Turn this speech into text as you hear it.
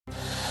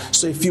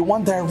So if you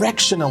want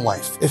direction in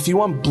life, if you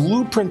want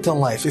blueprint in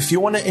life, if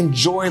you want to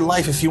enjoy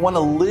life, if you want to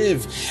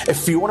live,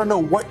 if you want to know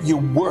what you're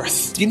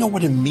worth, do you know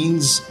what it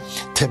means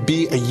to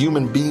be a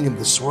human being in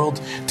this world?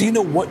 Do you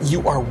know what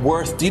you are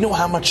worth? Do you know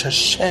how much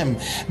Hashem,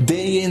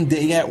 day in,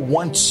 day out,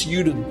 wants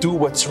you to do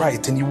what's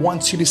right, and He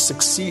wants you to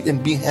succeed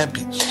and be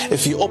happy?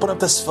 If you open up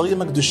the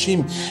Sfarim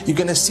HaKadoshim, you're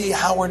going to see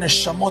how our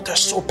neshamot are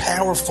so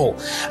powerful.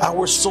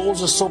 Our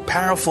souls are so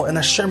powerful, and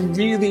Hashem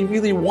really,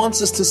 really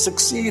wants us to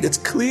succeed. It's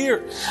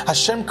clear.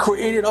 Hashem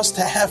created us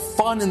to have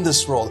fun in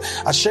this world.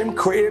 Hashem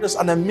created us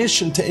on a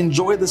mission to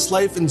enjoy this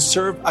life and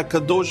serve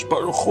HaKadosh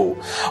Baruch Hu.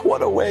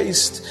 What a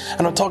waste.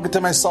 And I'm talking to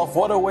myself,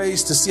 what a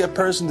waste to see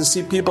to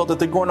see people that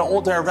they're going in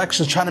all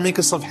directions trying to make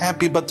themselves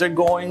happy, but they're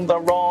going the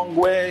wrong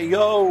way.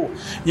 Yo,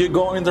 you're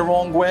going the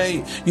wrong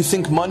way. You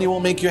think money will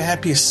make you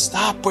happy?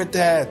 Stop with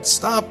that.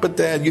 Stop with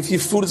that. You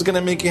think food is going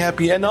to make you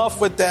happy? Enough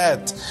with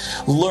that.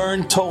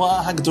 Learn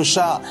Torah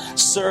HaKadosha.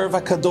 Serve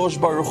HaKadosh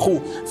Baruch Hu.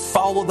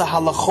 Follow the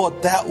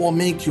halachot. That will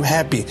make you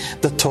happy.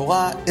 The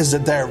Torah is a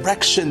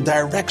direction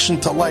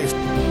to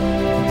life.